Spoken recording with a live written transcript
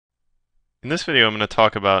In this video, I'm going to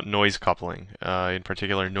talk about noise coupling, in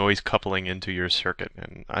particular noise coupling into your circuit.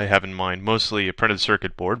 And I have in mind mostly a printed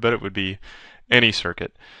circuit board, but it would be any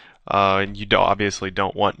circuit. And you obviously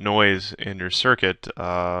don't want noise in your circuit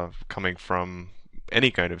coming from any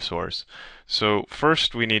kind of source. So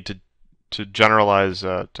first we need to generalize,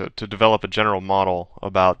 to develop a general model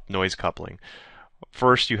about noise coupling.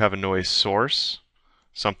 First you have a noise source,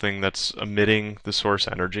 something that's emitting the source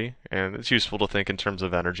energy, and it's useful to think in terms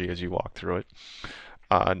of energy as you walk through it.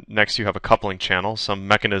 Next, you have a coupling channel, some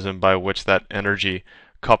mechanism by which that energy,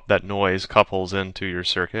 that noise couples into your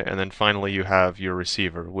circuit, and then finally you have your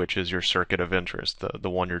receiver, which is your circuit of interest, the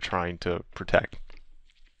one you're trying to protect.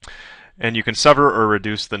 And you can sever or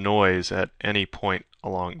reduce the noise at any point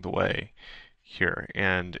along the way here,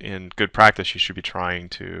 and in good practice you should be trying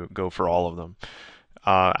to go for all of them.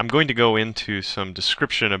 I'm going to go into some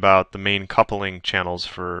description about the main coupling channels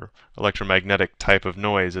for electromagnetic type of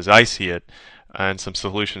noise as I see it, and some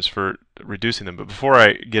solutions for reducing them. But before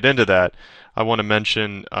I get into that, I want to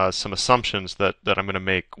mention some assumptions that I'm going to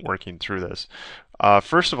make working through this.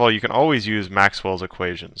 First of all, you can always use Maxwell's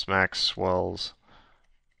equations. Maxwell's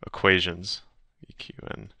equations,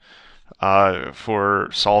 EQN, for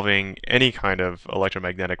solving any kind of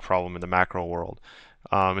electromagnetic problem in the macro world.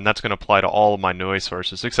 And that's going to apply to all of my noise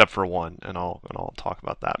sources except for one, and I'll talk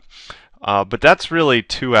about that. But that's really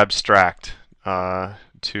too abstract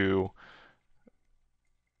to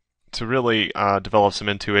really develop some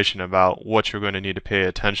intuition about what you're going to need to pay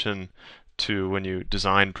attention to when you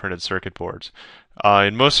design printed circuit boards.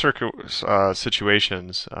 In most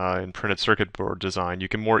situations in printed circuit board design, you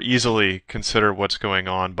can more easily consider what's going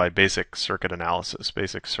on by basic circuit analysis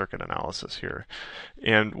here.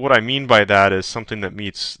 And what I mean by that is something that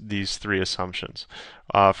meets these three assumptions.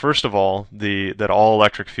 First of all, that all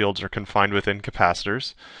electric fields are confined within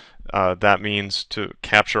capacitors. That means to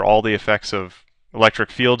capture all the effects of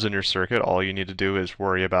electric fields in your circuit, all you need to do is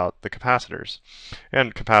worry about the capacitors.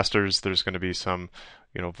 And capacitors, there's going to be some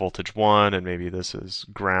voltage 1, and maybe this is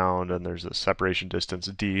ground, and there's a separation distance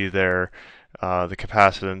d there. The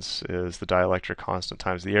capacitance is the dielectric constant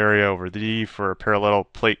times the area over the d for a parallel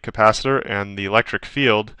plate capacitor, and the electric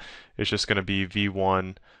field is just going to be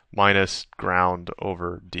V1 minus ground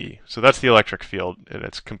over d. So that's the electric field, and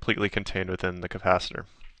it's completely contained within the capacitor.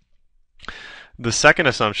 The second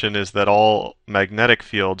assumption is that all magnetic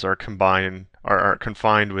fields are confined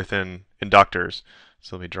within inductors.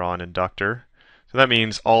 So let me draw an inductor. So that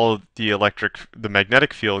means all of the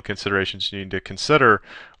magnetic field considerations you need to consider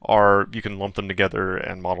you can lump them together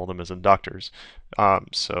and model them as inductors.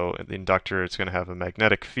 So the inductor, it's going to have a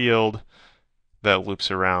magnetic field that loops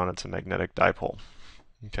around. It's a magnetic dipole.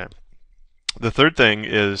 Okay. The third thing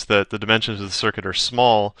is that the dimensions of the circuit are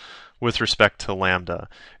small with respect to lambda.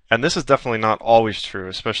 And this is definitely not always true,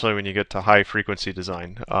 especially when you get to high frequency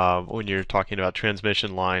design, when you're talking about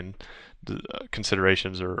transmission line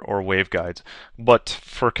considerations or waveguides. But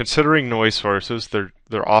for considering noise sources, they're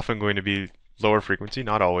often going to be lower frequency,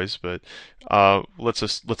 not always, but let's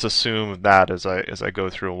assume that as I go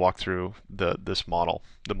through and walk through the model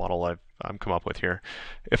I've come up with here.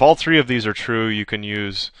 If all three of these are true, you can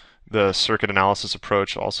use the circuit analysis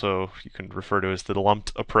approach. Also, you can refer to as the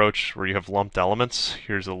lumped approach, where you have lumped elements.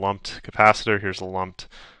 Here's a lumped capacitor, here's a lumped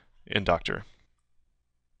inductor.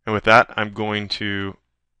 And with that, I'm going to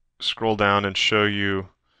scroll down and show you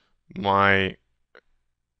my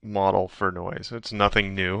model for noise. It's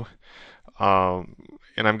nothing new. And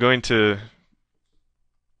I'm going to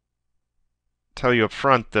tell you up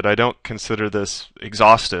front that I don't consider this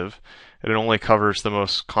exhaustive. It only covers the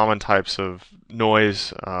most common types of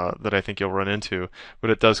noise that I think you'll run into,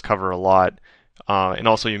 but it does cover a lot. And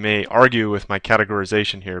also you may argue with my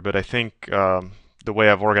categorization here, but I think the way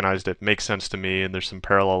I've organized it makes sense to me, and there's some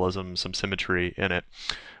parallelism, some symmetry in it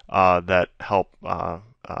that help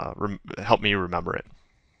me remember it.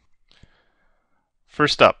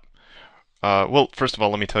 First up, first of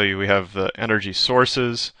all, let me tell you we have the energy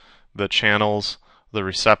sources, the channels, the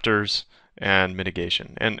receptors, and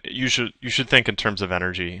mitigation. And you should think in terms of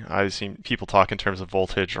energy. I've seen people talk in terms of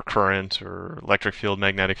voltage or current or electric field,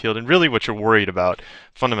 magnetic field, and really what you're worried about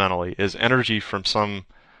fundamentally is energy from some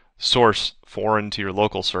source foreign to your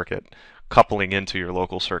local circuit coupling into your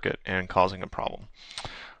local circuit and causing a problem.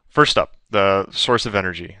 First up, the source of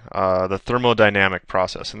energy, the thermodynamic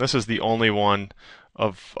process, and this is the only one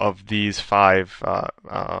of these five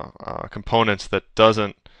components that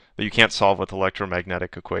you can't solve with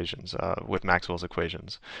electromagnetic equations, with Maxwell's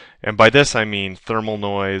equations. And by this I mean thermal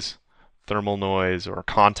noise or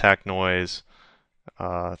contact noise.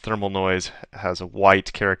 Thermal noise has a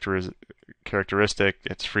white characteristic,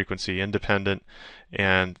 it's frequency independent,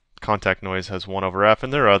 and contact noise has 1 over F,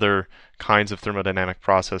 and there are other kinds of thermodynamic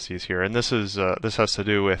processes here. And this has to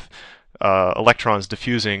do with electrons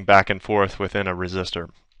diffusing back and forth within a resistor,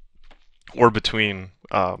 or between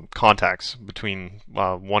contacts, between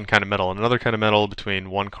one kind of metal and another kind of metal,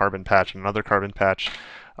 between one carbon patch and another carbon patch,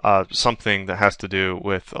 something that has to do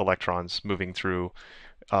with electrons moving through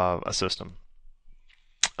a system.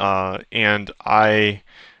 And I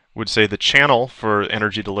would say the channel for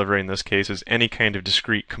energy delivery in this case is any kind of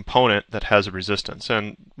discrete component that has a resistance.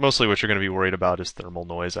 And mostly what you're going to be worried about is thermal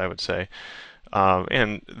noise, I would say.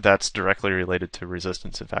 And that's directly related to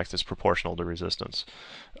resistance. In fact, it's proportional to resistance.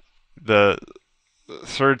 The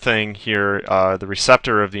third thing here, the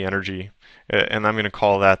receptor of the energy, and I'm going to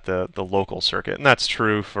call that the local circuit. And that's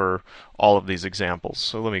true for all of these examples.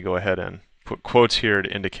 So let me go ahead and put quotes here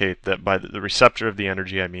to indicate that by the receptor of the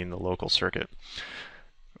energy, I mean the local circuit.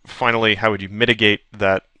 Finally, how would you mitigate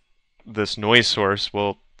this noise source?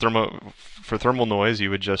 Well, for thermal noise, you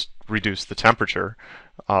would just reduce the temperature.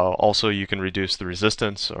 Also, you can reduce the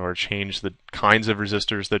resistance or change the kinds of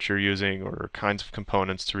resistors that you're using or kinds of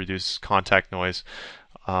components to reduce contact noise,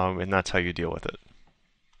 and that's how you deal with it.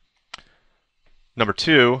 Number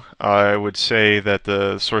 2, I would say that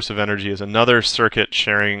the source of energy is another circuit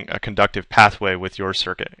sharing a conductive pathway with your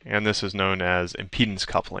circuit, and this is known as impedance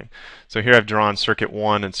coupling. So here I've drawn circuit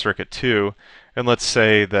 1 and circuit 2, and let's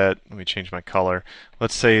say that, let me change my color,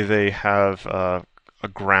 let's say they have a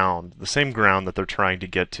ground, the same ground that they're trying to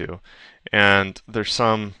get to, and there's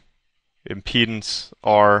some impedance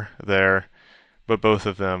R there, but both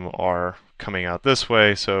of them are coming out this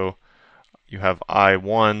way, so you have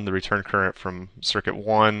I1, the return current from circuit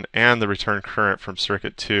 1, and the return current from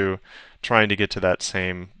circuit 2 trying to get to that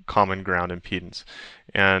same common ground impedance.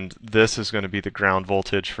 And this is going to be the ground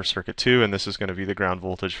voltage for circuit 2, and this is going to be the ground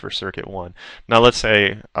voltage for circuit 1. Now let's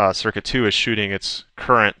say circuit 2 is shooting its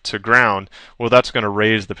current to ground. Well, that's going to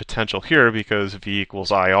raise the potential here because V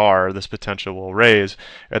equals IR, this potential will raise,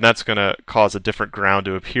 and that's going to cause a different ground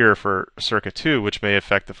to appear for circuit 2, which may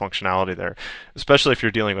affect the functionality there. Especially if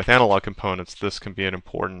you're dealing with analog components, this can be an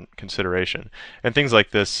important consideration. And things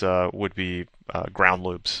like this would be ground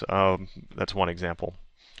loops. That's one example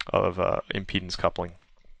of impedance coupling.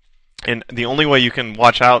 And the only way you can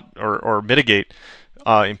watch out or mitigate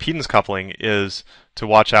impedance coupling is to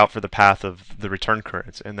watch out for the path of the return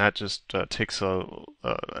currents, and that just takes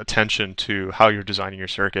attention to how you're designing your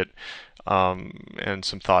circuit and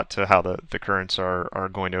some thought to how the currents are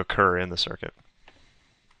going to occur in the circuit.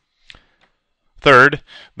 Third,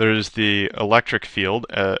 there's the electric field,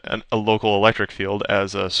 a local electric field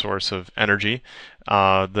as a source of energy.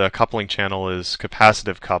 The coupling channel is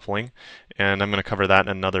capacitive coupling, and I'm going to cover that in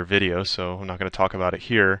another video, so I'm not going to talk about it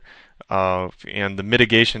here. And the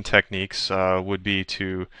mitigation techniques would be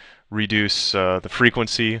to reduce the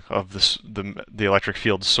frequency of the electric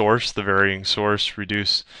field source, the varying source,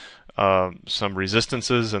 reduce some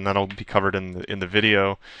resistances, and that'll be covered in the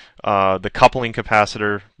video. The coupling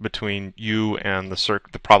capacitor between you and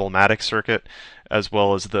the problematic circuit, as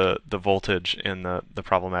well as the voltage in the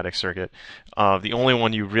problematic circuit. The only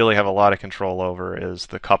one you really have a lot of control over is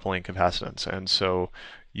the coupling capacitance, and so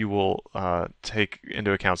you will take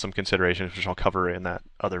into account some considerations which I'll cover in that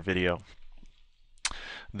other video.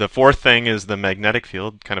 The fourth thing is the magnetic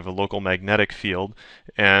field, kind of a local magnetic field,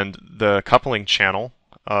 and the coupling channel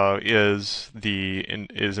is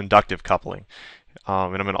inductive coupling,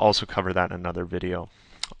 and I'm going to also cover that in another video.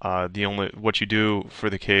 What you do for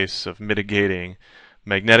the case of mitigating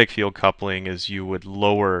magnetic field coupling is you would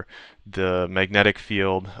lower the magnetic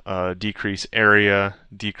field, decrease area,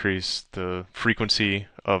 decrease the frequency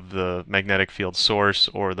of the magnetic field source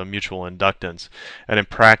or the mutual inductance. And in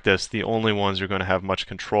practice, the only ones you're going to have much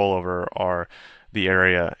control over are the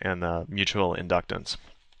area and the mutual inductance.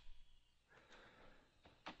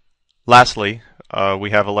 Lastly, we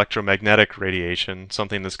have electromagnetic radiation,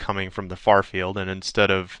 something that's coming from the far field, and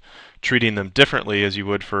instead of treating them differently as you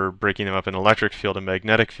would for breaking them up in electric field and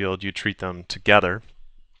magnetic field, you treat them together.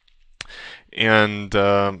 And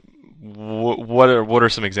what are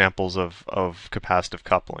some examples of capacitive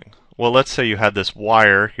coupling? Well, let's say you had this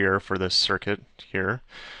wire here for this circuit here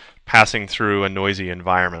passing through a noisy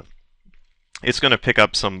environment. It's going to pick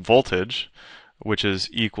up some voltage, which is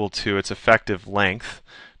equal to its effective length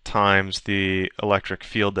times the electric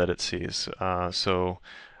field that it sees. So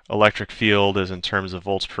electric field is in terms of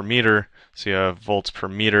volts per meter, so you have volts per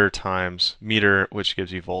meter times meter, which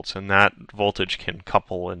gives you volts, and that voltage can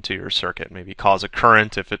couple into your circuit, maybe cause a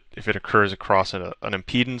current if it occurs across an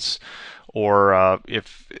impedance, or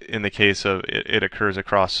if in the case of it occurs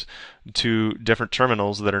across two different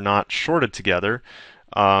terminals that are not shorted together,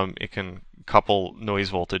 it can couple noise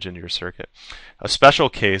voltage into your circuit. A special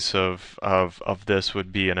case of this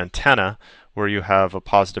would be an antenna where you have a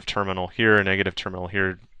positive terminal here, a negative terminal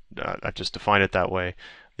here. I've just defined it that way.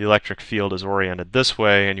 The electric field is oriented this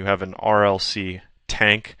way, and you have an RLC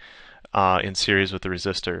tank in series with the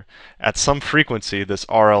resistor. At some frequency, this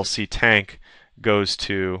RLC tank goes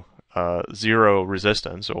to zero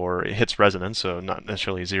resistance, or it hits resonance, so not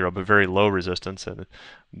necessarily zero, but very low resistance, and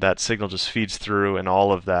that signal just feeds through, and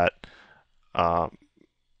all of that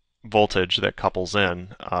voltage that couples in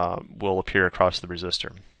will appear across the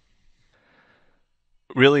resistor.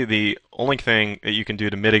 Really, the only thing that you can do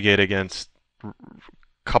to mitigate against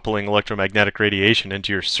coupling electromagnetic radiation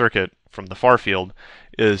into your circuit from the far field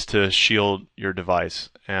is to shield your device.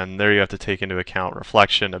 And there you have to take into account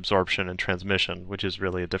reflection, absorption, and transmission, which is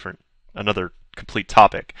really another complete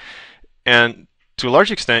topic. And to a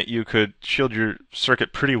large extent, you could shield your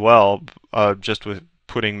circuit pretty well just with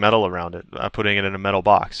putting metal around it, putting it in a metal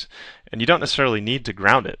box. And you don't necessarily need to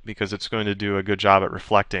ground it because it's going to do a good job at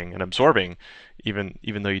reflecting and absorbing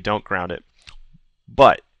even though you don't ground it.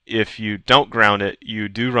 But if you don't ground it, you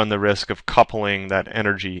do run the risk of coupling that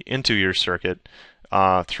energy into your circuit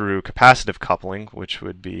through capacitive coupling, which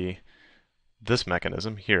would be this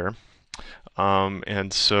mechanism here.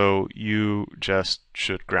 And so you just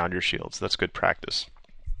should ground your shields. That's good practice.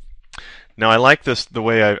 Now I like the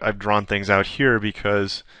way I've drawn things out here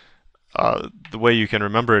because the way you can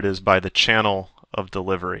remember it is by the channel of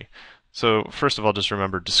delivery. So first of all, just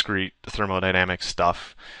remember discrete thermodynamic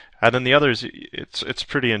stuff. And then the others, it's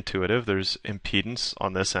pretty intuitive. There's impedance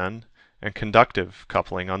on this end and conductive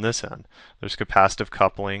coupling on this end. There's capacitive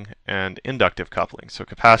coupling and inductive coupling. So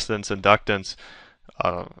capacitance, inductance,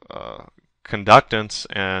 conductance,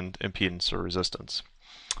 and impedance or resistance.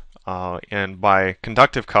 And by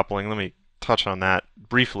conductive coupling, let me touch on that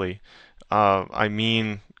briefly. I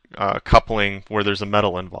mean coupling where there's a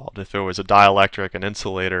metal involved. If there was a dielectric, an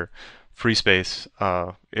insulator, free space,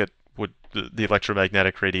 the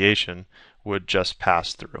electromagnetic radiation would just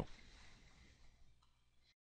pass through.